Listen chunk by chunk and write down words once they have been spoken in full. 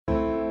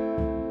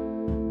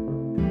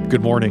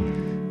Good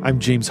morning. I'm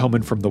James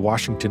Hohmann from The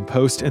Washington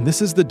Post, and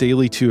this is the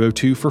Daily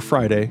 202 for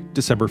Friday,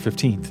 December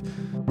 15th.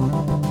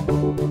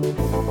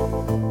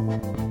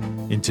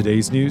 In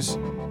today's news,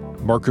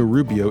 Marco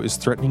Rubio is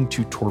threatening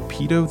to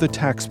torpedo the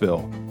tax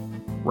bill.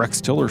 Rex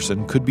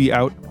Tillerson could be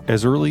out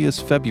as early as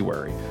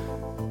February,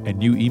 and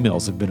new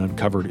emails have been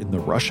uncovered in the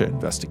Russia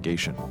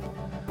investigation.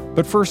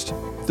 But first,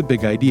 the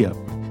big idea.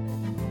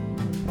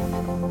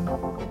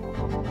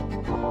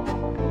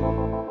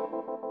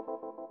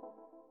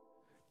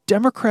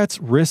 Democrats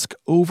risk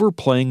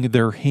overplaying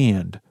their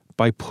hand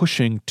by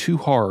pushing too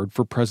hard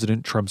for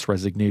President Trump's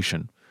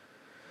resignation.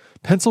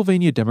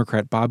 Pennsylvania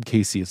Democrat Bob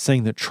Casey is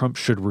saying that Trump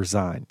should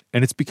resign,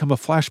 and it's become a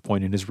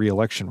flashpoint in his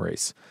re-election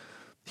race.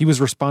 He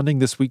was responding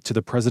this week to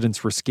the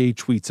president's risque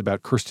tweets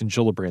about Kirsten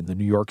Gillibrand, the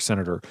New York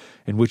senator,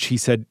 in which he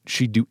said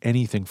she'd do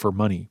anything for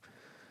money.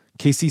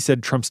 Casey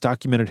said Trump's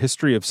documented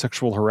history of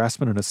sexual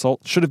harassment and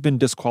assault should have been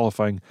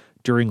disqualifying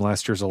during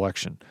last year's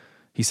election.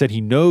 He said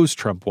he knows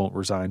Trump won't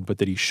resign, but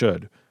that he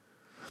should.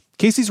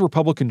 Casey's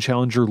Republican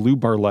challenger Lou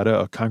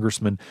Barletta, a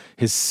congressman,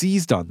 has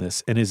seized on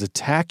this and is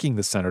attacking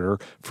the senator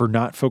for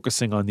not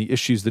focusing on the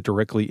issues that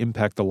directly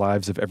impact the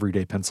lives of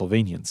everyday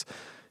Pennsylvanians.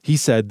 He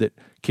said that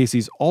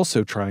Casey's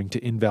also trying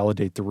to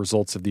invalidate the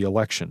results of the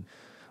election.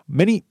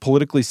 Many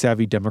politically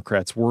savvy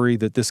Democrats worry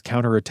that this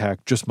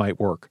counterattack just might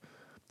work.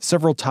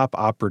 Several top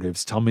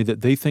operatives tell me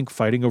that they think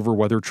fighting over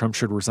whether Trump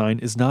should resign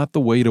is not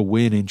the way to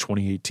win in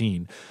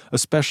 2018,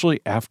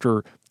 especially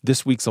after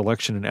this week's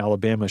election in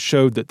Alabama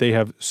showed that they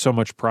have so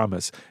much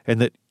promise and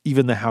that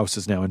even the House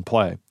is now in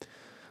play.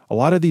 A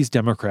lot of these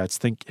Democrats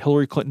think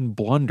Hillary Clinton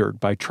blundered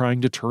by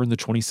trying to turn the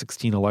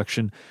 2016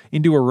 election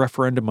into a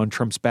referendum on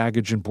Trump's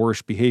baggage and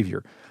boorish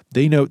behavior.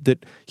 They note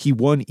that he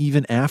won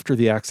even after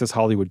the Access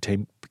Hollywood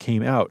tape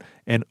came out,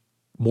 and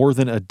more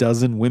than a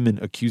dozen women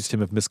accused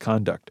him of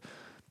misconduct.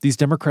 These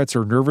Democrats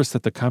are nervous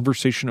that the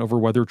conversation over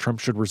whether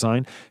Trump should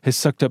resign has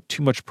sucked up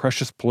too much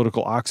precious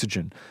political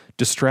oxygen,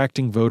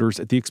 distracting voters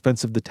at the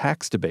expense of the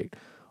tax debate.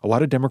 A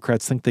lot of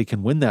Democrats think they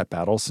can win that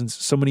battle since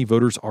so many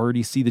voters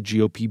already see the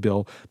GOP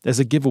bill as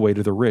a giveaway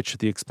to the rich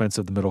at the expense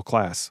of the middle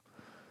class.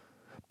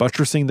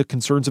 Buttressing the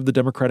concerns of the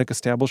Democratic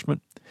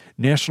establishment,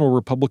 national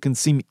Republicans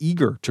seem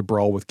eager to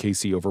brawl with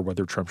Casey over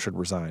whether Trump should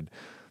resign.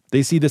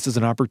 They see this as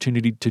an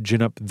opportunity to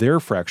gin up their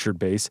fractured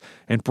base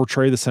and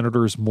portray the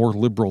senator as more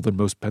liberal than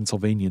most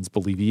Pennsylvanians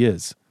believe he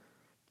is.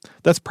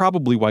 That's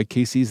probably why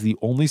Casey is the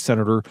only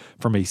senator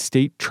from a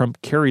state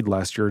Trump carried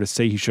last year to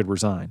say he should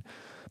resign.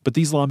 But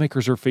these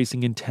lawmakers are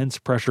facing intense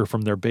pressure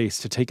from their base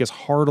to take as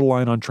hard a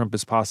line on Trump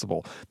as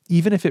possible,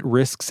 even if it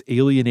risks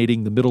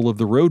alienating the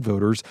middle-of-the-road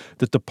voters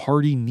that the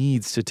party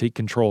needs to take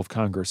control of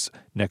Congress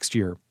next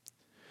year.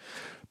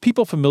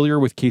 People familiar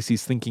with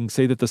Casey's thinking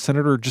say that the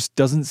senator just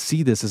doesn't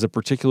see this as a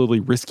particularly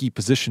risky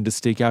position to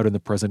stake out in the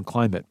present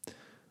climate.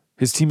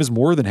 His team is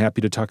more than happy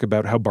to talk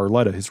about how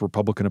Barletta, his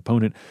Republican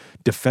opponent,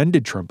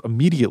 defended Trump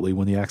immediately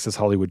when the Access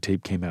Hollywood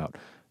tape came out,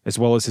 as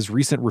well as his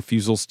recent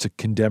refusals to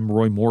condemn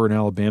Roy Moore in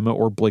Alabama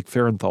or Blake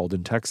Farenthold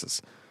in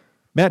Texas.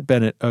 Matt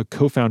Bennett, a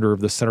co-founder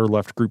of the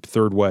center-left group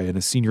Third Way and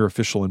a senior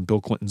official in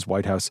Bill Clinton's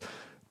White House,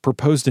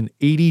 proposed an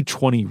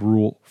 80-20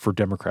 rule for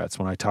Democrats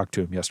when I talked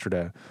to him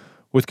yesterday.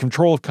 With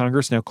control of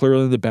Congress now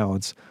clearly in the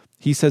balance,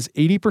 he says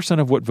 80%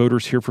 of what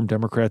voters hear from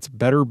Democrats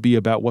better be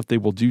about what they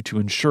will do to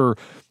ensure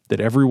that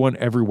everyone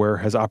everywhere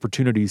has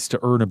opportunities to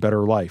earn a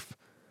better life.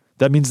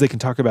 That means they can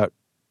talk about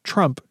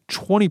Trump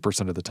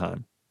 20% of the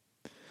time.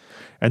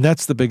 And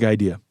that's the big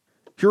idea.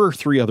 Here are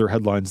three other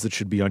headlines that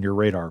should be on your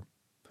radar.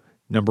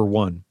 Number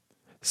one,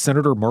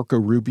 Senator Marco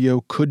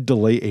Rubio could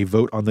delay a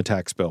vote on the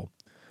tax bill.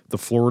 The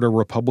Florida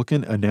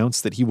Republican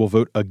announced that he will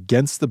vote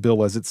against the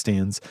bill as it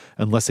stands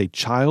unless a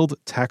child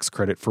tax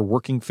credit for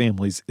working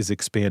families is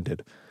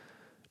expanded.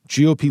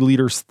 GOP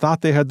leaders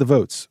thought they had the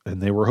votes, and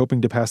they were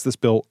hoping to pass this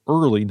bill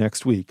early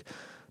next week.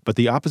 But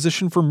the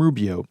opposition from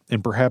Rubio,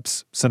 and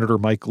perhaps Senator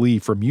Mike Lee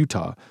from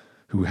Utah,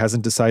 who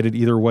hasn't decided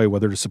either way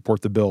whether to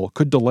support the bill,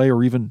 could delay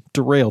or even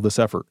derail this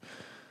effort.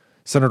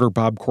 Senator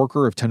Bob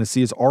Corker of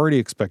Tennessee is already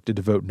expected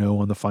to vote no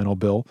on the final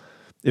bill.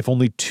 If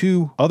only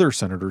two other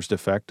senators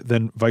defect,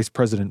 then Vice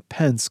President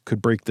Pence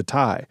could break the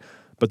tie.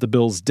 But the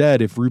bill's dead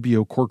if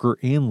Rubio, Corker,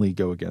 and Lee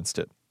go against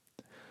it.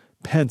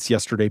 Pence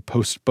yesterday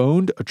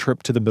postponed a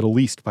trip to the Middle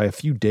East by a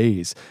few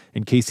days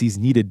in case he's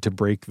needed to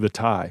break the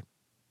tie.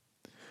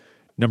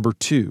 Number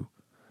two,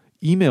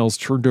 emails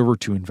turned over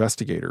to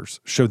investigators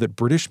show that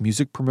British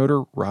music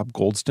promoter Rob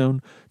Goldstone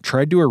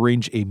tried to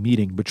arrange a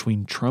meeting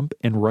between Trump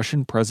and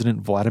Russian President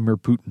Vladimir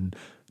Putin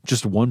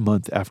just 1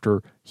 month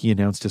after he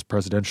announced his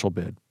presidential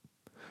bid.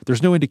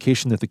 There's no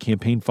indication that the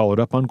campaign followed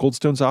up on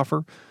Goldstone's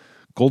offer.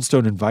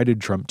 Goldstone invited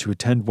Trump to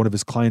attend one of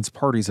his client's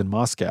parties in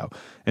Moscow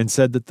and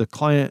said that the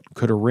client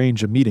could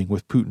arrange a meeting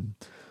with Putin.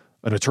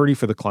 An attorney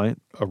for the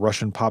client, a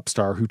Russian pop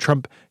star who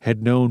Trump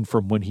had known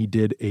from when he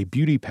did a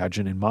beauty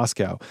pageant in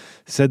Moscow,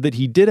 said that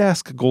he did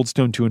ask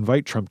Goldstone to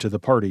invite Trump to the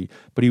party,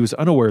 but he was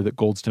unaware that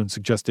Goldstone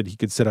suggested he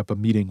could set up a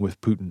meeting with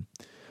Putin.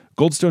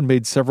 Goldstone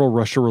made several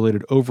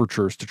Russia-related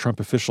overtures to Trump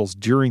officials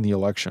during the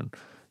election.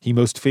 He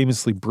most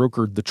famously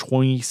brokered the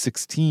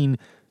 2016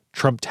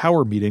 Trump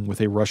Tower meeting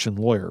with a Russian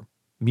lawyer.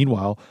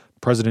 Meanwhile,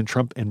 President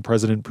Trump and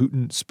President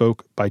Putin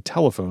spoke by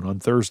telephone on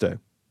Thursday.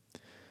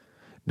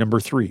 Number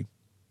 3.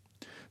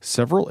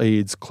 Several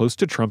aides close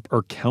to Trump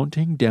are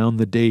counting down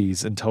the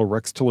days until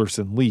Rex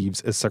Tillerson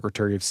leaves as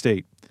Secretary of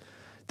State.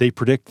 They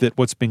predict that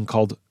what's being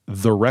called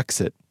the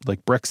Rexit,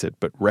 like Brexit,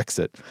 but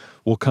Rexit,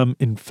 will come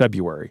in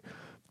February.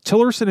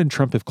 Tillerson and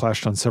Trump have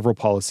clashed on several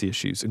policy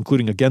issues,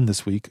 including again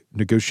this week,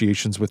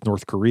 negotiations with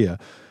North Korea,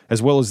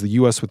 as well as the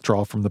U.S.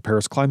 withdrawal from the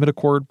Paris Climate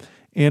Accord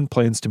and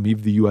plans to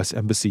move the U.S.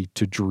 Embassy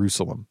to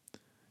Jerusalem.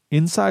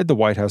 Inside the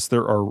White House,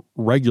 there are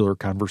regular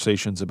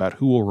conversations about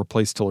who will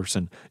replace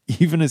Tillerson,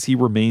 even as he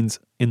remains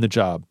in the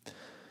job.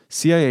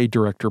 CIA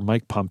Director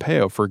Mike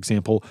Pompeo, for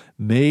example,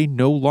 may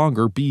no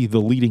longer be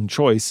the leading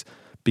choice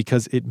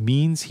because it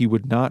means he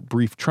would not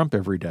brief Trump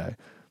every day.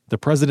 The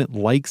president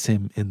likes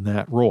him in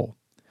that role.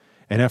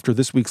 And after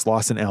this week's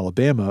loss in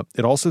Alabama,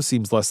 it also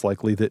seems less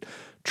likely that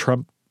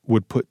Trump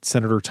would put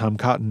Senator Tom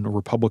Cotton, a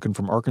Republican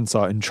from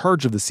Arkansas, in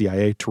charge of the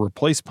CIA to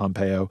replace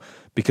Pompeo,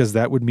 because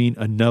that would mean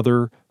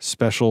another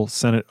special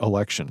Senate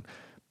election.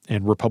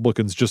 And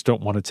Republicans just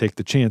don't want to take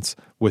the chance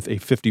with a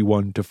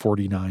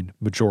 51-49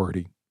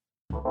 majority.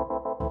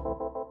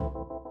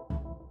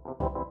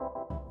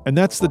 And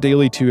that's the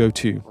Daily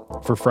 202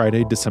 for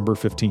Friday, December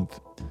 15th.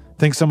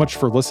 Thanks so much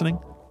for listening.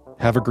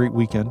 Have a great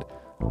weekend.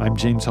 I'm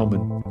James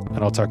Hillman, and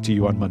I'll talk to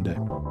you on Monday.